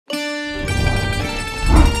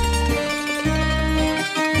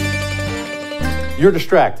you're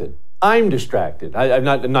distracted. I'm distracted. I'm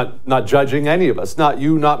not judging any of us. Not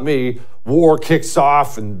you, not me. War kicks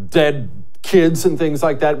off and dead kids and things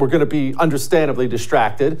like that. We're going to be understandably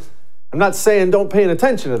distracted. I'm not saying don't pay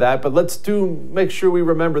attention to that, but let's make sure we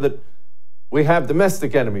remember that we have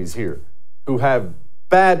domestic enemies here who have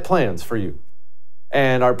bad plans for you.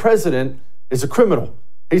 And our president is a criminal.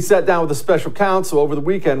 He sat down with a special counsel over the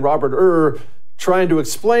weekend, Robert Hur, trying to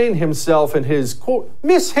explain himself and his, quote,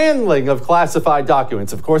 mishandling of classified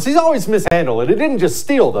documents. Of course, he's always mishandled it. He didn't just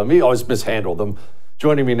steal them. He always mishandled them.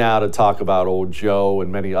 Joining me now to talk about old Joe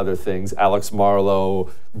and many other things, Alex Marlow,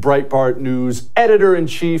 Breitbart News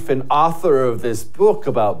editor-in-chief and author of this book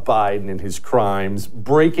about Biden and his crimes.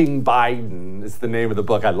 Breaking Biden is the name of the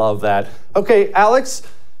book. I love that. Okay, Alex,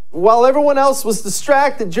 while everyone else was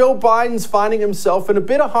distracted, Joe Biden's finding himself in a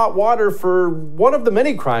bit of hot water for one of the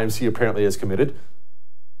many crimes he apparently has committed.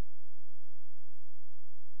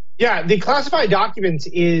 Yeah, the classified documents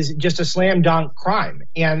is just a slam dunk crime.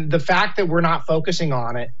 And the fact that we're not focusing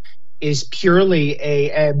on it is purely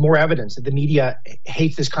a more evidence that the media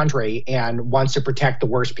hates this country and wants to protect the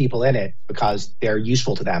worst people in it because they're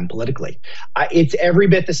useful to them politically. It's every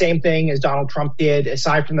bit the same thing as Donald Trump did,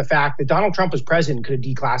 aside from the fact that Donald Trump was president could have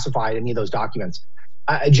declassified any of those documents.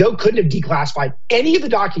 Joe couldn't have declassified any of the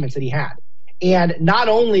documents that he had. And not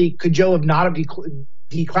only could Joe not have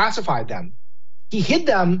declassified them, he hid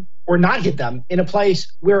them or not hid them in a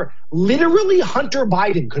place where literally Hunter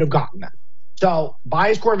Biden could have gotten them. So by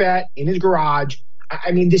his Corvette, in his garage.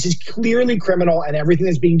 I mean, this is clearly criminal, and everything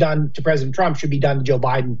that's being done to President Trump should be done to Joe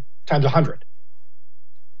Biden times 100.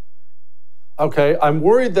 Okay, I'm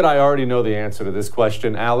worried that I already know the answer to this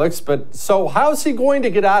question, Alex, but so how's he going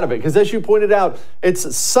to get out of it? Because as you pointed out,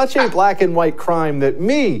 it's such a black and white crime that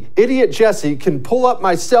me, idiot Jesse, can pull up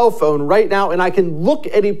my cell phone right now and I can look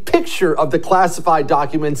at a picture of the classified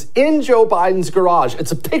documents in Joe Biden's garage.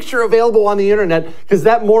 It's a picture available on the internet because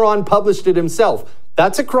that moron published it himself.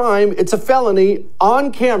 That's a crime. It's a felony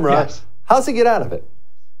on camera. Yes. How's he get out of it?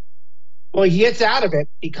 Well, he gets out of it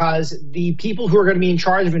because the people who are going to be in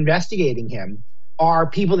charge of investigating him are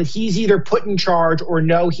people that he's either put in charge or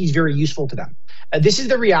know he's very useful to them. This is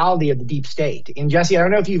the reality of the deep state. And Jesse, I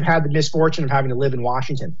don't know if you've had the misfortune of having to live in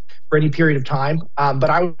Washington for any period of time, but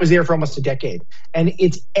I was there for almost a decade. And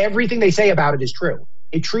it's everything they say about it is true.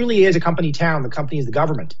 It truly is a company town. The company is the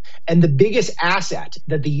government. And the biggest asset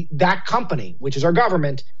that that company, which is our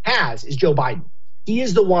government, has is Joe Biden. He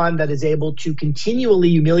is the one that is able to continually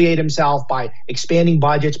humiliate himself by expanding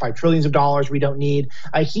budgets by trillions of dollars we don't need.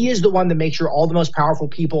 He is the one that makes sure all the most powerful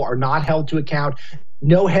people are not held to account.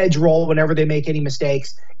 No heads roll whenever they make any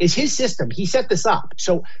mistakes. It's his system. He set this up.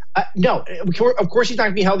 So, no, of course he's not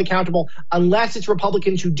going to be held accountable unless it's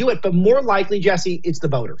Republicans who do it. But more likely, Jesse, it's the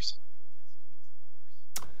voters.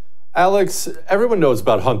 Alex, everyone knows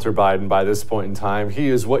about Hunter Biden by this point in time. He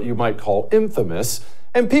is what you might call infamous.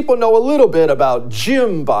 And people know a little bit about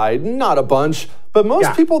Jim Biden, not a bunch, but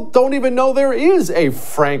most people don't even know there is a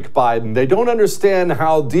Frank Biden. They don't understand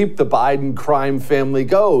how deep the Biden crime family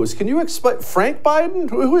goes. Can you explain Frank Biden?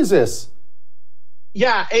 Who is this?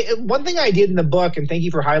 Yeah, one thing I did in the book, and thank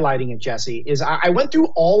you for highlighting it, Jesse, is I went through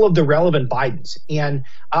all of the relevant Bidens, and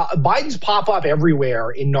Bidens pop up everywhere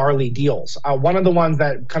in gnarly deals. One of the ones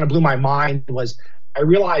that kind of blew my mind was I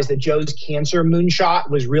realized that Joe's cancer moonshot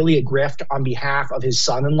was really a grift on behalf of his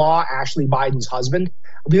son-in-law, Ashley Biden's husband.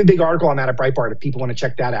 We have a big article on that at Breitbart if people want to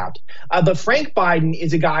check that out. But Frank Biden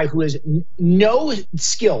is a guy who has no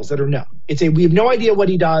skills that are known. We have no idea what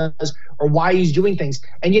he does or why he's doing things,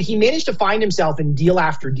 and yet he managed to find himself in deal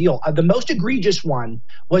after deal. The most egregious one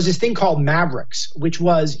was this thing called Mavericks, which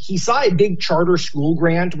was he saw a big charter school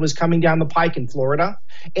grant was coming down the pike in Florida,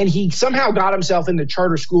 and he somehow got himself in the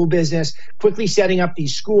charter school business, quickly setting up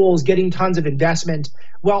these schools, getting tons of investment.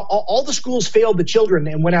 Well, all the schools failed the children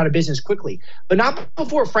and went out of business quickly, but not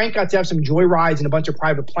before Frank got to have some joyrides and a bunch of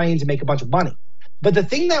private planes and make a bunch of money. But the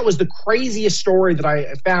thing that was the craziest story that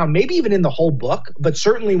I found, maybe even in the whole book, but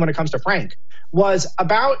certainly when it comes to Frank, was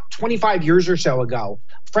about 25 years or so ago,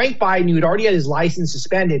 Frank Biden, who had already had his license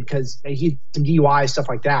suspended because he had some DUI, stuff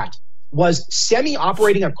like that, was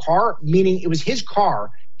semi-operating a car, meaning it was his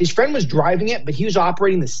car. His friend was driving it, but he was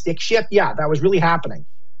operating the stick shift. Yeah, that was really happening.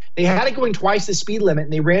 They had it going twice the speed limit,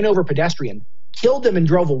 and they ran over a pedestrian, killed him, and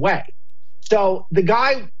drove away. So the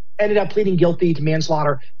guy ended up pleading guilty to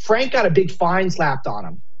manslaughter. Frank got a big fine slapped on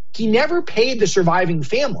him. He never paid the surviving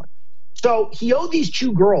family. So he owed these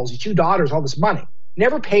two girls, these two daughters, all this money.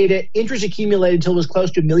 Never paid it. Interest accumulated until it was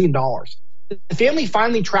close to $1 million. The family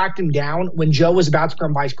finally tracked him down when Joe was about to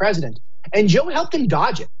become vice president. And Joe helped him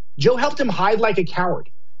dodge it. Joe helped him hide like a coward.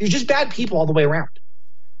 He was just bad people all the way around.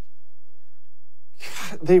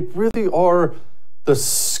 they really are the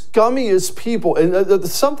scummiest people. And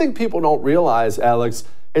something people don't realize, Alex,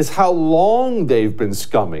 is how long they've been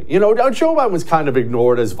scummy. You know, Joe Biden was kind of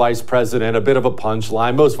ignored as vice president, a bit of a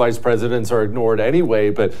punchline. Most vice presidents are ignored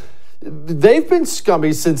anyway, but they've been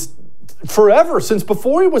scummy since forever, since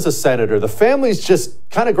before he was a senator. The family's just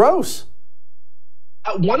kind of gross.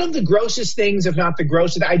 One of the grossest things, if not the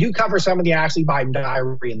grossest, I do cover some of the Ashley Biden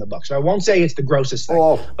diary in the book, so I won't say it's the grossest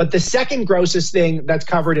thing. But the second grossest thing that's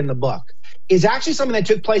covered in the book is actually something that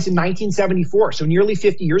took place in 1974, so nearly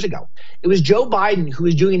 50 years ago. It was Joe Biden who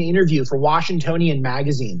was doing an interview for Washingtonian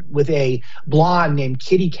magazine with a blonde named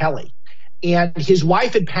Kitty Kelly. And his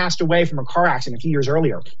wife had passed away from a car accident a few years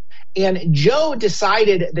earlier. And Joe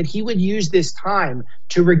decided that he would use this time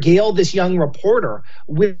to regale this young reporter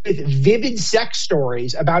with vivid sex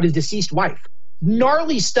stories about his deceased wife.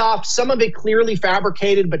 Gnarly stuff, some of it clearly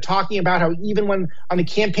fabricated, but talking about how even when on the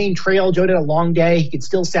campaign trail, Joe did a long day, he could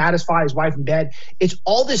still satisfy his wife in bed. It's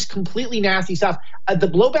all this completely nasty stuff. The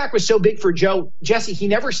blowback was so big for Joe, Jesse, he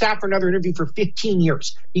never sat for another interview for 15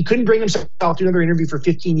 years. He couldn't bring himself to another interview for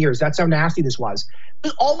 15 years. That's how nasty this was.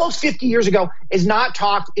 Almost 50 years ago is not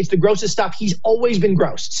talked. It's the grossest stuff. He's always been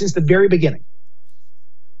gross since the very beginning.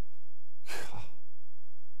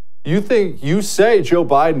 You say Joe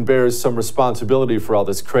Biden bears some responsibility for all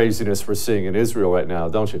this craziness we're seeing in Israel right now,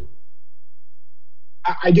 don't you?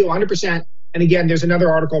 I do, 100%. And again, there's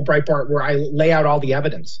another article, Breitbart, where I lay out all the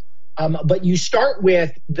evidence. But you start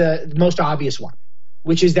with the most obvious one,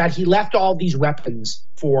 which is that he left all these weapons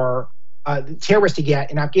for terrorists to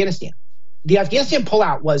get in Afghanistan. The Afghanistan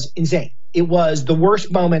pullout was insane. It was the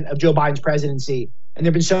worst moment of Joe Biden's presidency, and there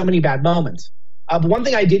have been so many bad moments. But one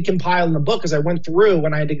thing I did compile in the book is I went through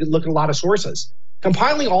when I had to look at a lot of sources,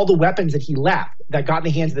 compiling all the weapons that he left that got in the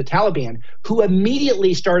hands of the Taliban, who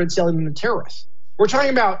immediately started selling them to terrorists. We're talking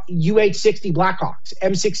about UH-60 Blackhawks,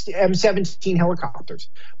 M17 helicopters.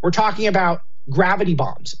 We're talking about gravity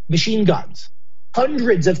bombs, machine guns,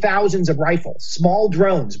 hundreds of thousands of rifles, small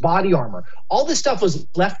drones, body armor. All this stuff was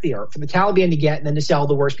left there for the Taliban to get and then to sell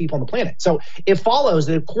the worst people on the planet. So it follows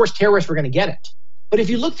that, of course, terrorists were going to get it. But if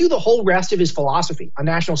you look through the whole rest of his philosophy on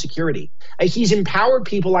national security, he's empowered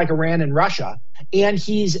people like Iran and Russia, and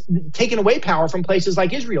he's taken away power from places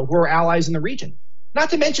like Israel, who are allies in the region. Not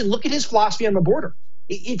to mention, look at his philosophy on the border.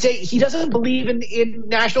 He doesn't believe in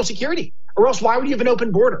national security, or else why would you have an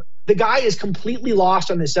open border? The guy is completely lost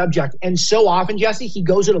on this subject, and so often, Jesse, he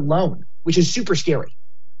goes it alone, which is super scary.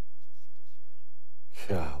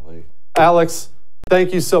 Golly. Alex,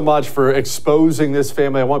 thank you so much for exposing this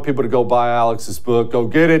family. I want people to go buy Alex's book. Go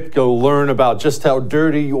get it. Go learn about just how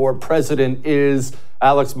dirty your president is.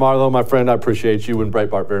 Alex Marlow, my friend, I appreciate you and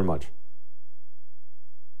Breitbart very much.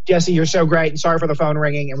 Jesse, you're so great. And sorry for the phone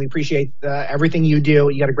ringing, and we appreciate everything you do.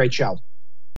 You got a great show.